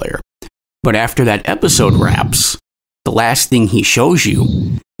Vampire Slayer. But after that episode wraps, the last thing he shows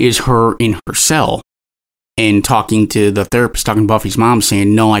you is her in her cell and talking to the therapist, talking to Buffy's mom,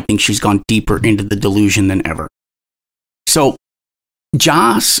 saying, no, I think she's gone deeper into the delusion than ever. So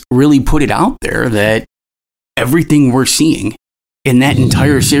Joss really put it out there that everything we're seeing in that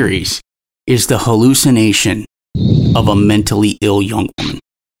entire series is the hallucination of a mentally ill young woman.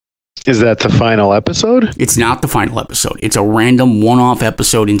 Is that the final episode? It's not the final episode. It's a random one-off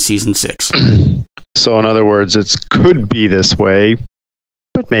episode in season 6. So in other words, it could be this way,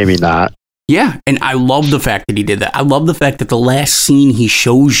 but maybe not. Yeah, and I love the fact that he did that. I love the fact that the last scene he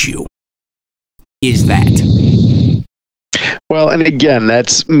shows you is that. Well, and again,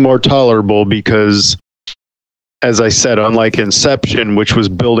 that's more tolerable because, as I said, unlike Inception, which was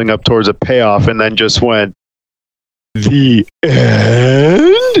building up towards a payoff and then just went, the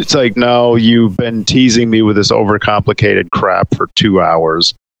end? It's like, no, you've been teasing me with this overcomplicated crap for 2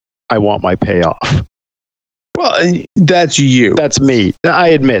 hours. I want my payoff. Well, that's you. That's me. I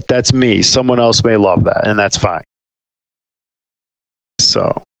admit, that's me. Someone else may love that, and that's fine.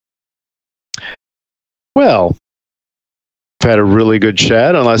 So, well, I've had a really good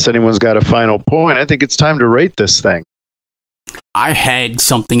chat. Unless anyone's got a final point, I think it's time to rate this thing. I had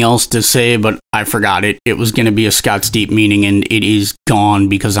something else to say, but I forgot it. It was going to be a Scott's Deep Meaning, and it is gone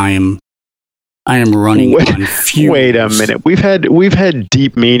because I am running on fumes. Wait a minute. We've had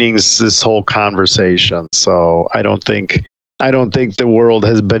deep meanings this whole conversation, so I don't think the world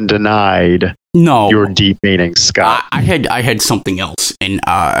has been denied. No, your deep meanings, Scott. I had something else, and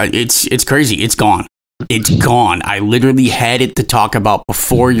it's crazy. It's gone. It's gone. I literally had it to talk about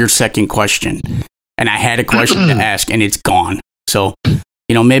before your second question, and I had a question to ask, and it's gone. So,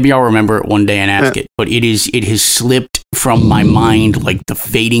 maybe I'll remember it one day and ask it, but it has slipped from my mind like the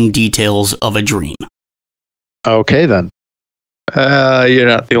fading details of a dream. Okay, then. You're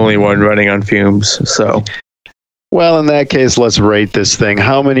not the only one running on fumes, so. Well, in that case, let's rate this thing.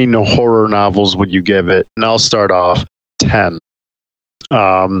 How many horror novels would you give it? And I'll start off 10.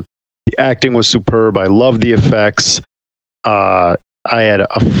 The acting was superb. I loved the effects. I had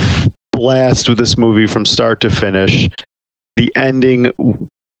a blast with this movie from start to finish. The ending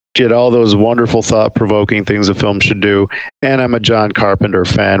did all those wonderful, thought-provoking things a film should do. And I'm a John Carpenter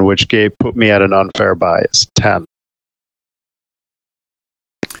fan, which put me at an unfair bias. 10.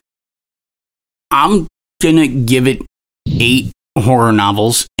 I'm gonna give it 8 horror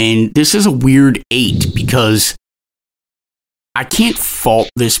novels, and this is a weird 8 because I can't fault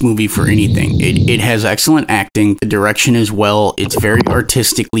this movie for anything. It has excellent acting. The direction is well. It's very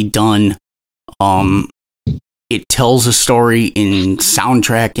artistically done. It tells a story in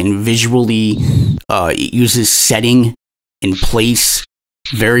soundtrack and visually. It uses setting and place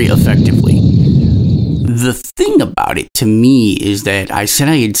very effectively. The thing about it to me is that I said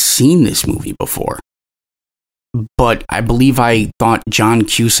I had seen this movie before, but I believe I thought John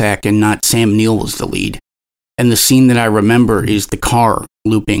Cusack and not Sam Neill was the lead. And the scene that I remember is the car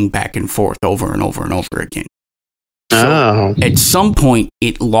looping back and forth over and over and over again. So at some point,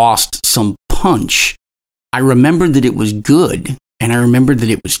 it lost some punch I remembered that it was good, and I remembered that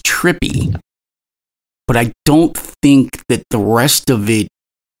it was trippy, but I don't think that the rest of it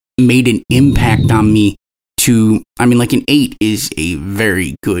made an impact on me like an 8 is a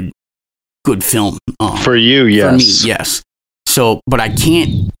very good film. For you, yes. For me, yes. So, but I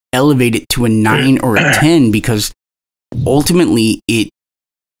can't elevate it to a 9 or a 10 because ultimately it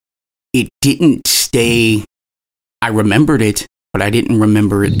didn't stay. I remembered it, but I didn't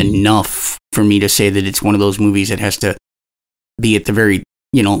remember it enough for me to say that it's one of those movies that has to be at the very,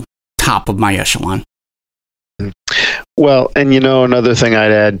 top of my echelon. Well, and another thing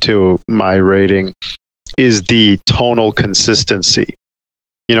I'd add to my rating is the tonal consistency.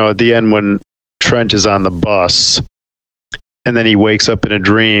 At the end when Trent is on the bus and then he wakes up in a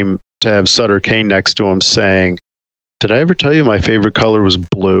dream to have Sutter Kane next to him saying, "Did I ever tell you my favorite color was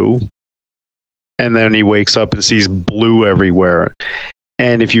blue?" And then he wakes up and sees blue everywhere.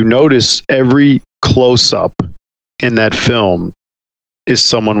 And if you notice, every close-up in that film is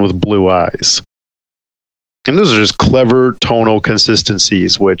someone with blue eyes. And those are just clever tonal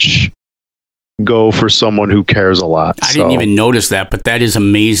consistencies, which go for someone who cares a lot. I didn't even notice that, but that is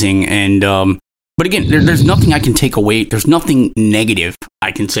amazing. And but again, there's nothing I can take away. There's nothing negative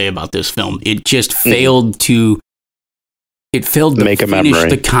I can say about this film. It just failed to. It failed to make finish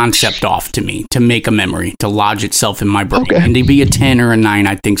the concept off to me, to make a memory, to lodge itself in my brain. Okay. And to be a 10 or a 9,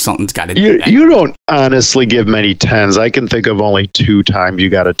 I think something's got to do that. You don't honestly give many 10s. I can think of only 2 times you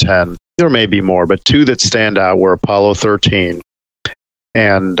got a 10. There may be more, but 2 that stand out were Apollo 13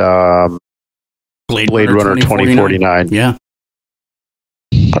 and Blade Runner 2049. Yeah.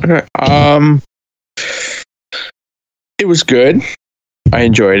 Okay. It was good. I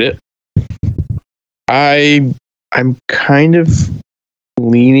enjoyed it. I'm kind of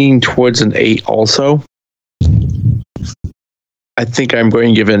leaning towards an 8 also. I think I'm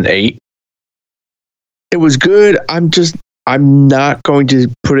going to give it an 8. It was good. I'm not going to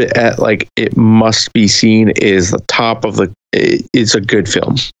put it at like it must be seen is the top of the. It's a good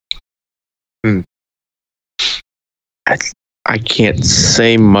film. I can't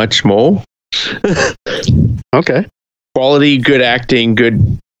say much more. Okay. Quality, good acting,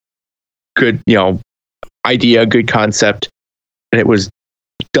 good, idea, good concept, and it was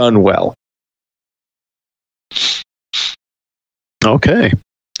done well. Okay.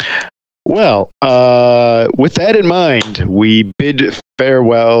 Well, with that in mind, we bid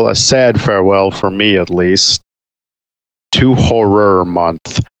farewell, a sad farewell for me at least, to Horror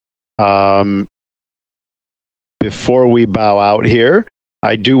Month. Before we bow out here,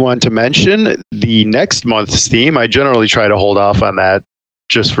 I do want to mention the next month's theme. I generally try to hold off on that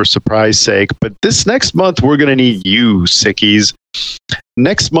just for surprise sake, but this next month we're going to need you, sickies.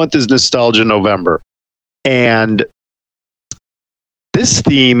 Next month is Nostalgia November, and this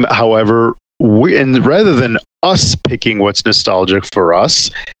theme, however, rather than us picking what's nostalgic for us,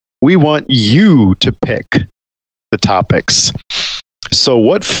 we want you to pick the topics. So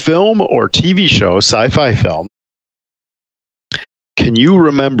what film or TV show, sci-fi film, can you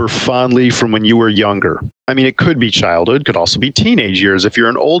remember fondly from when you were younger? I mean, it could be childhood, could also be teenage years if you're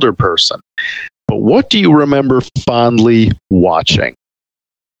an older person. But what do you remember fondly watching?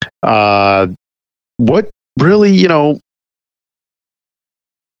 What really,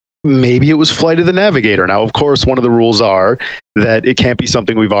 maybe it was Flight of the Navigator. Now, of course, one of the rules are that it can't be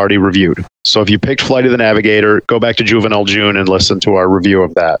something we've already reviewed. So if you picked Flight of the Navigator, go back to Juvenile June and listen to our review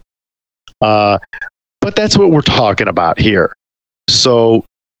of that. But that's what we're talking about here. So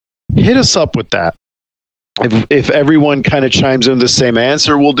hit us up with that. If everyone kind of chimes in the same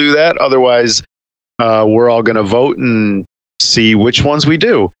answer, we'll do that. Otherwise, we're all going to vote and see which ones we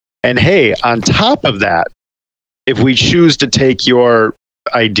do. And hey, on top of that, if we choose to take your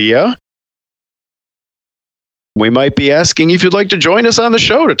idea, we might be asking if you'd like to join us on the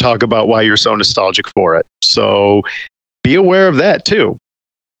show to talk about why you're so nostalgic for it. So be aware of that too.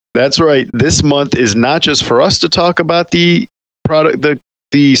 That's right. This month is not just for us to talk about the product,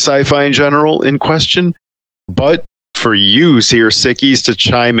 the sci-fi in general in question, but for you, here sickies, to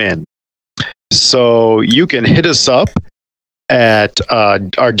chime in. So you can hit us up at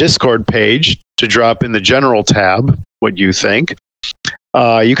our Discord page to drop in the general tab what you think.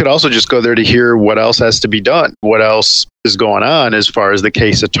 You could also just go there to hear what else has to be done, what else is going on as far as the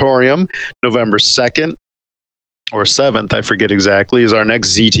Casatorium. November 2nd or 7th, I forget exactly, is our next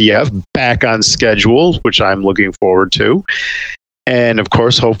ZTF, back on schedule, which I'm looking forward to. And of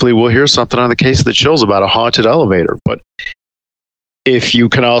course, hopefully we'll hear something on the Case of the Chills about a haunted elevator. But if you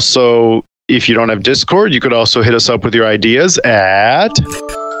can also, if you don't have Discord, you could also hit us up with your ideas at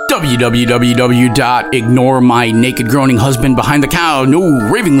www.ignoremynakedgroaningHusbandBehindTheCow. No,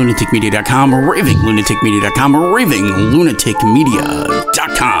 ravinglunaticmedia.com, ravinglunaticmedia.com,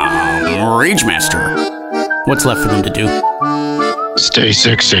 ravinglunaticmedia.com. Ragemaster. What's left for them to do? Stay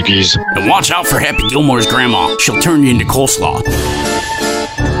sick, sickies. And watch out for Happy Gilmore's grandma. She'll turn you into coleslaw.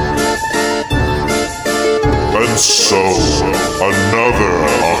 And so, another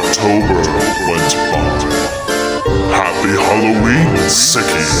October went by. Happy Halloween,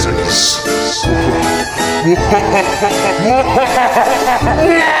 sickies.